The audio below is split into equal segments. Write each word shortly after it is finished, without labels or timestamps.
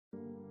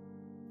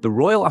The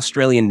Royal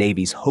Australian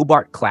Navy's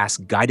Hobart-Class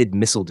guided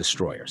missile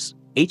destroyers,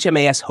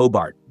 HMAS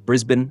Hobart,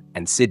 Brisbane,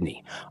 and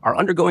Sydney, are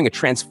undergoing a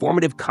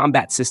transformative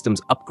combat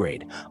systems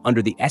upgrade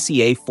under the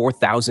SEA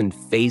 4000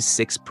 Phase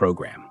 6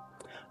 program,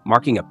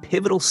 marking a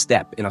pivotal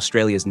step in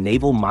Australia's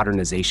naval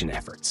modernisation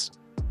efforts.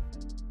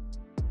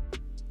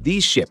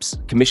 These ships,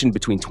 commissioned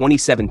between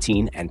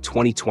 2017 and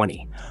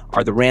 2020,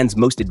 are the RAND's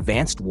most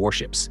advanced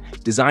warships,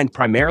 designed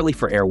primarily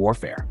for air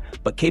warfare,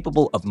 but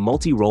capable of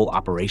multi-role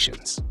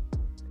operations.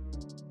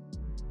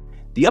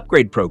 The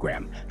upgrade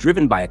program,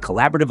 driven by a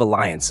collaborative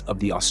alliance of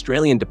the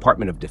Australian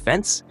Department of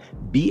Defence,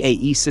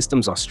 BAE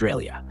Systems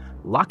Australia,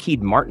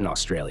 Lockheed Martin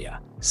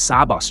Australia,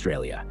 Saab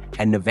Australia,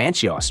 and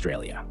Navantia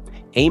Australia,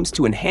 aims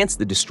to enhance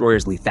the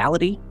destroyer's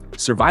lethality,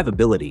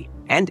 survivability,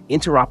 and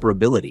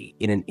interoperability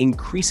in an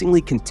increasingly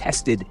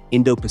contested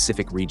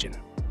Indo-Pacific region.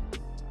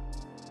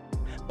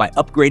 By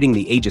upgrading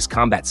the Aegis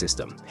combat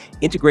system,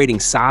 integrating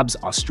Saab's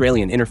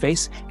Australian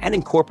interface, and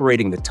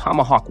incorporating the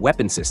Tomahawk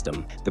weapon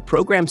system, the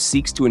program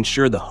seeks to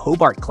ensure the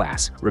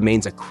Hobart-Class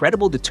remains a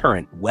credible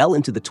deterrent well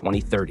into the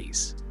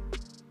 2030s.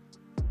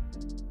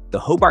 The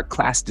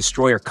Hobart-Class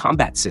Destroyer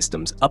Combat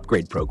Systems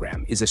Upgrade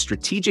Program is a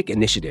strategic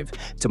initiative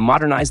to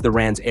modernize the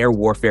RAND's air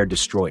warfare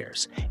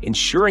destroyers,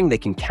 ensuring they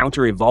can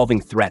counter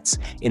evolving threats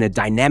in a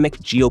dynamic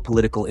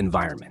geopolitical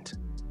environment.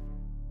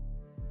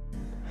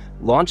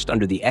 Launched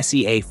under the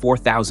SEA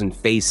 4000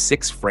 Phase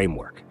 6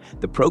 framework,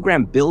 the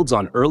program builds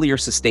on earlier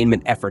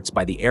sustainment efforts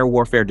by the Air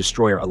Warfare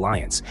Destroyer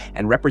Alliance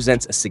and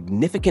represents a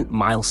significant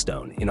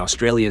milestone in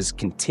Australia's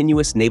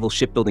continuous naval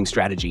shipbuilding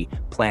strategy,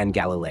 Plan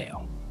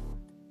Galileo.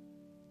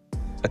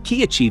 A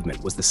key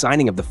achievement was the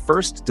signing of the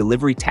first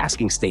delivery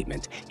tasking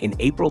statement in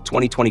April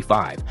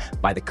 2025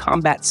 by the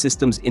Combat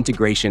Systems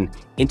Integration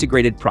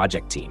Integrated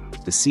Project Team,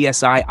 the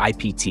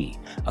CSI-IPT,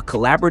 a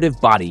collaborative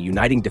body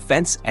uniting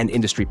defense and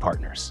industry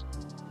partners.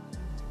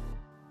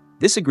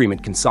 This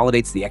agreement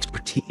consolidates the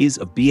expertise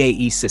of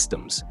BAE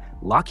Systems,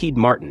 Lockheed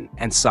Martin,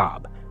 and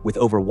Saab, with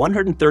over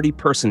 130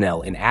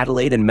 personnel in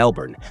Adelaide and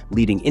Melbourne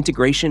leading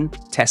integration,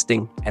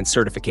 testing, and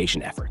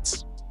certification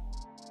efforts.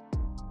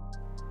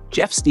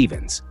 Jeff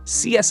Stevens,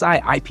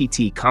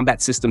 CSI-IPT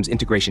Combat Systems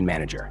Integration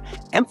Manager,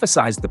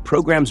 emphasized the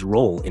program's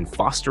role in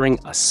fostering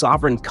a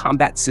sovereign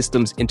combat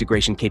systems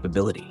integration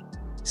capability,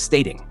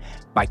 stating,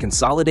 "By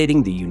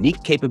consolidating the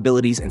unique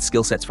capabilities and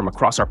skill sets from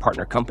across our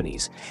partner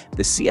companies,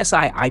 the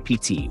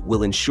CSI-IPT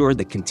will ensure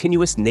the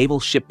continuous naval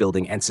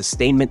shipbuilding and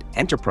sustainment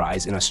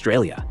enterprise in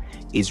Australia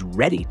is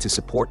ready to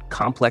support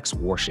complex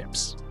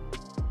warships."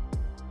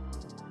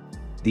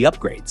 The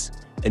upgrades,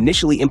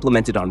 initially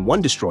implemented on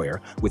one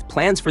destroyer with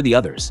plans for the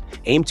others,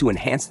 aim to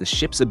enhance the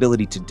ship's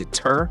ability to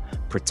deter,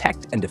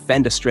 protect, and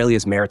defend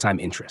Australia's maritime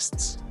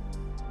interests.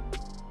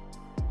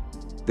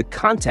 The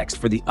context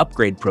for the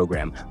upgrade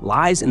program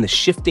lies in the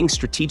shifting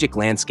strategic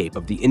landscape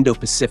of the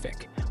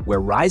Indo-Pacific, where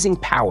rising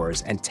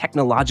powers and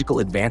technological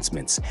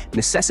advancements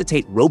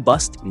necessitate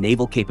robust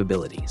naval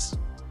capabilities.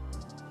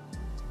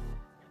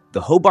 The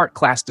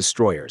Hobart-Class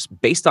destroyers,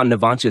 based on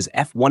Navantia's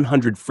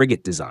F-100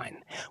 frigate design,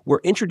 were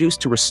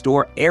introduced to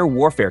restore air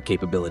warfare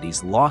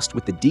capabilities lost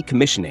with the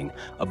decommissioning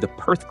of the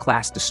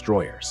Perth-class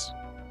destroyers.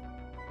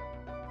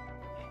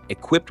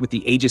 Equipped with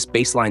the Aegis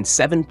Baseline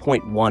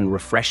 7.1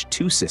 Refresh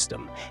 2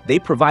 system, they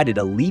provided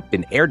a leap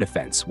in air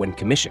defense when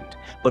commissioned,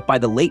 but by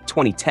the late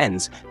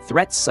 2010s,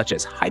 threats such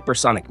as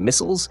hypersonic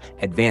missiles,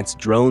 advanced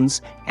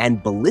drones,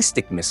 and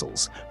ballistic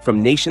missiles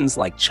from nations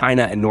like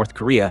China and North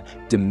Korea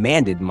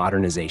demanded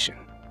modernization.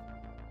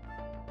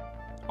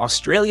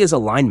 Australia's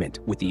alignment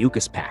with the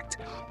AUKUS Pact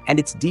and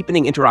its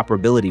deepening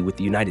interoperability with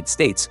the United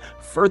States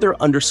further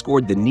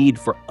underscored the need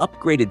for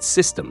upgraded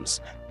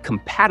systems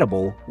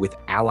compatible with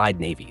allied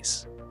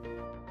navies.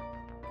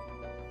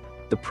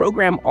 The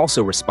program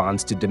also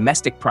responds to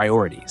domestic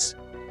priorities,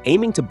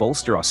 aiming to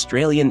bolster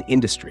Australian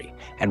industry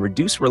and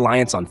reduce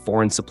reliance on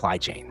foreign supply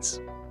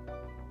chains.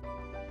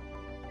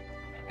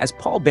 As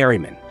Paul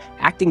Berryman,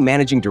 Acting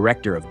Managing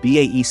Director of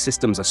BAE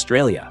Systems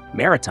Australia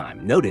Maritime,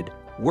 noted,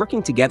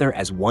 working together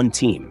as one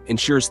team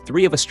ensures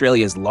three of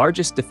Australia's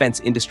largest defence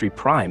industry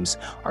primes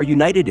are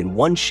united in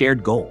one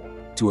shared goal: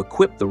 to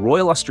equip the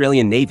Royal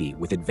Australian Navy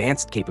with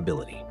advanced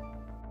capability.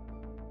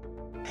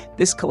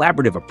 This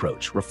collaborative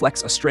approach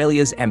reflects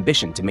Australia's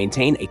ambition to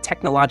maintain a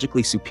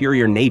technologically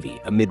superior Navy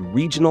amid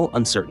regional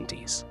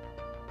uncertainties.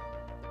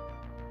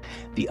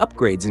 The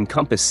upgrades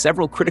encompass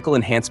several critical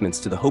enhancements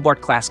to the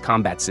Hobart-Class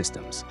combat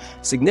systems,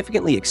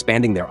 significantly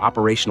expanding their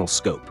operational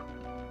scope.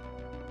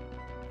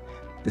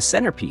 The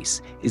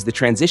centerpiece is the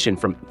transition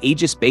from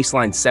Aegis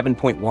Baseline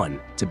 7.1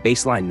 to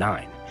Baseline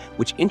 9,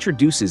 which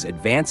introduces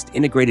advanced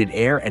integrated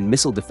air and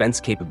missile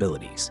defense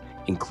capabilities,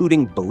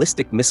 including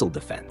ballistic missile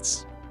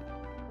defense.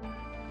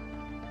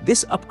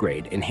 This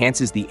upgrade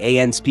enhances the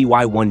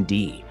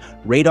ANSPY-1D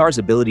radar's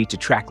ability to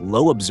track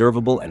low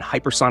observable and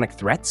hypersonic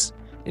threats,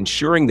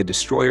 ensuring the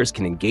destroyers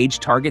can engage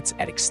targets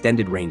at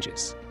extended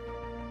ranges.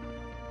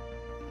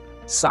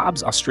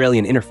 Saab's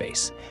Australian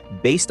interface,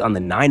 based on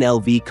the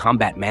 9LV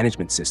combat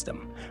management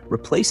system,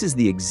 replaces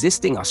the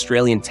existing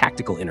Australian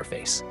tactical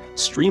interface,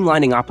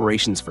 streamlining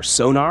operations for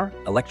sonar,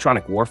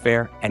 electronic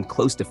warfare, and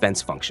close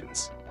defense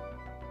functions.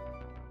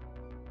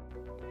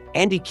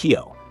 Andy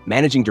Keogh,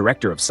 Managing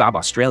Director of Saab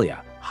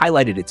Australia,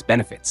 highlighted its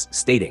benefits,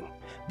 stating,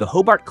 "The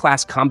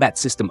Hobart-Class combat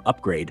system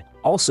upgrade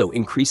also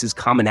increases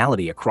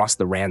commonality across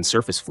the RAN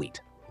surface fleet,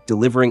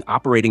 delivering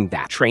operating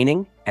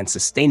training and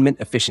sustainment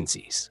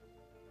efficiencies."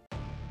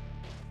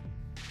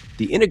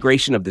 The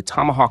integration of the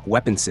Tomahawk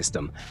weapon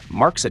system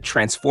marks a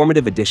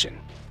transformative addition,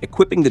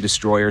 equipping the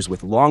destroyers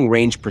with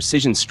long-range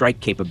precision strike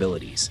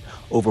capabilities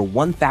over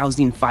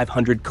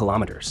 1,500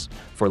 kilometers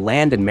for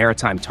land and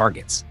maritime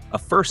targets, a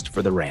first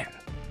for the RAN.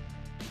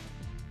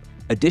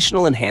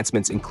 Additional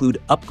enhancements include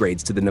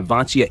upgrades to the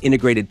Navantia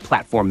Integrated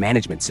Platform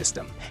Management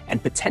System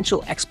and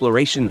potential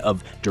exploration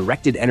of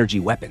directed energy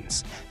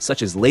weapons,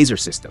 such as laser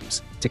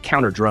systems, to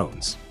counter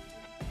drones.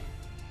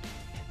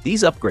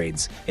 These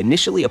upgrades,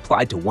 initially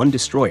applied to one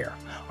destroyer,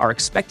 are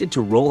expected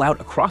to roll out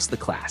across the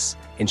class,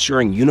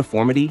 ensuring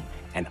uniformity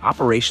and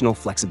operational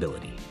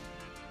flexibility.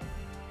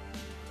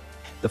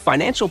 The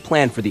financial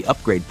plan for the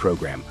upgrade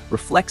program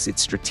reflects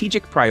its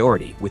strategic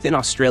priority within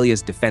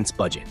Australia's defence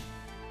budget.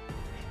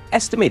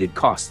 Estimated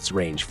costs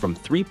range from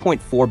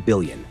 $3.4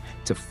 billion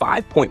to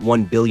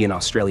 $5.1 billion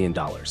Australian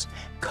dollars,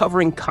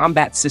 covering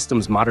combat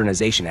systems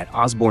modernization at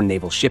Osborne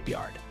Naval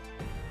Shipyard.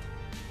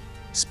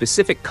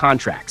 Specific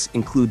contracts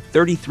include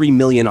 $33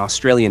 million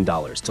Australian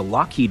dollars to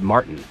Lockheed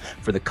Martin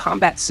for the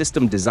Combat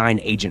System Design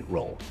Agent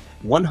role,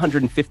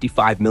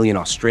 $155 million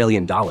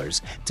Australian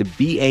dollars to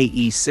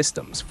BAE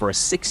Systems for a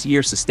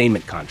 6-year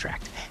sustainment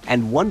contract,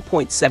 and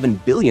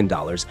 $1.7 billion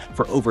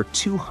for over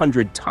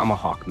 200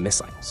 Tomahawk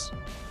missiles.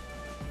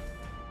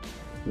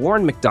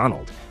 Warren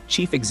McDonald,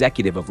 Chief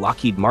Executive of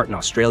Lockheed Martin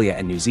Australia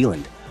and New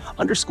Zealand,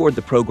 underscored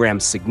the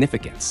program's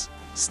significance,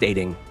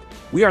 stating,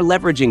 "We are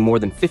leveraging more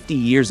than 50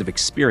 years of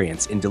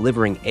experience in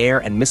delivering air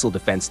and missile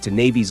defense to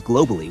navies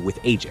globally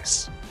with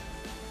Aegis."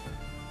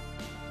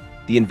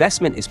 The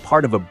investment is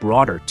part of a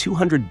broader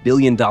 $200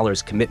 billion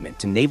commitment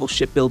to naval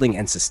shipbuilding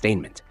and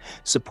sustainment,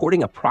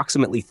 supporting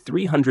approximately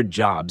 300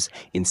 jobs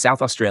in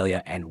South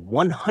Australia and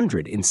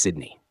 100 in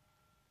Sydney.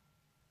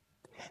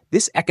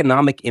 This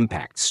economic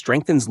impact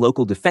strengthens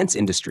local defense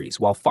industries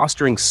while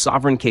fostering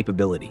sovereign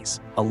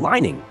capabilities,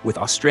 aligning with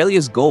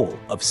Australia's goal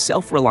of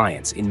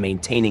self-reliance in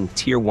maintaining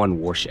Tier 1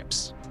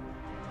 warships.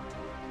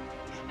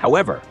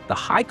 However, the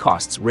high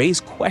costs raise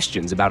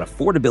questions about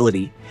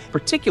affordability,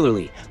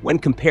 particularly when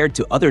compared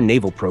to other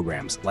naval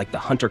programs like the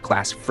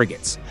Hunter-class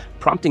frigates,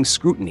 prompting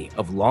scrutiny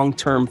of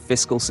long-term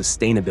fiscal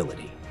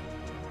sustainability.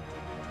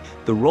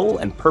 The role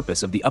and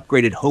purpose of the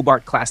upgraded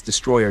Hobart-class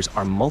destroyers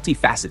are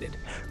multifaceted,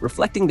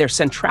 reflecting their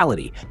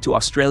centrality to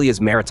Australia's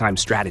maritime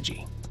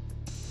strategy.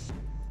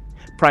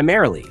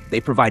 Primarily,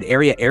 they provide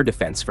area air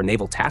defense for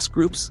naval task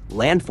groups,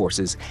 land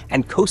forces,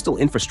 and coastal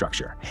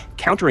infrastructure,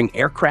 countering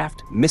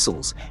aircraft,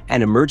 missiles,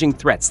 and emerging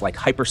threats like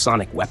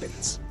hypersonic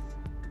weapons.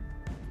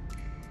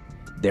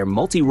 Their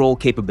multi-role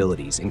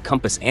capabilities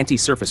encompass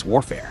anti-surface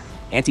warfare,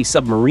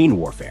 anti-submarine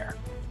warfare,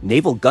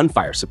 naval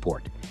gunfire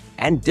support,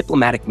 and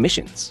diplomatic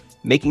missions,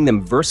 making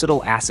them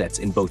versatile assets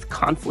in both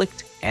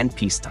conflict and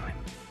peacetime.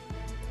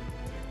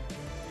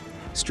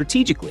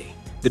 Strategically,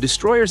 the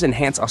destroyers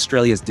enhance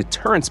Australia's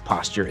deterrence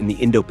posture in the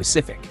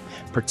Indo-Pacific,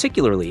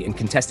 particularly in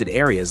contested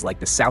areas like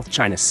the South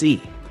China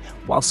Sea,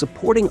 while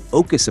supporting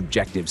AUKUS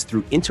objectives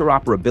through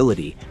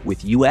interoperability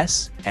with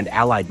US and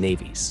allied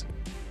navies.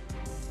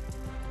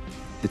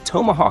 The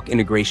Tomahawk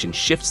integration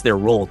shifts their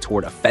role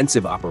toward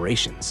offensive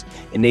operations,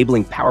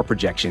 enabling power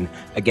projection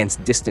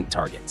against distant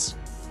targets.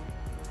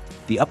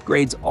 The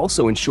upgrades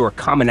also ensure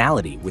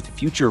commonality with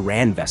future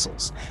RAN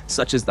vessels,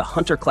 such as the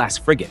Hunter-class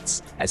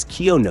frigates, as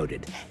Keogh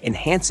noted,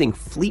 enhancing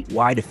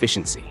fleet-wide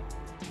efficiency.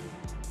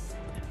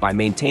 By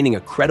maintaining a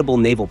credible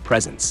naval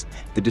presence,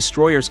 the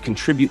destroyers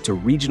contribute to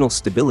regional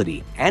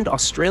stability and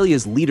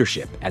Australia's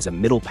leadership as a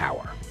middle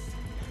power.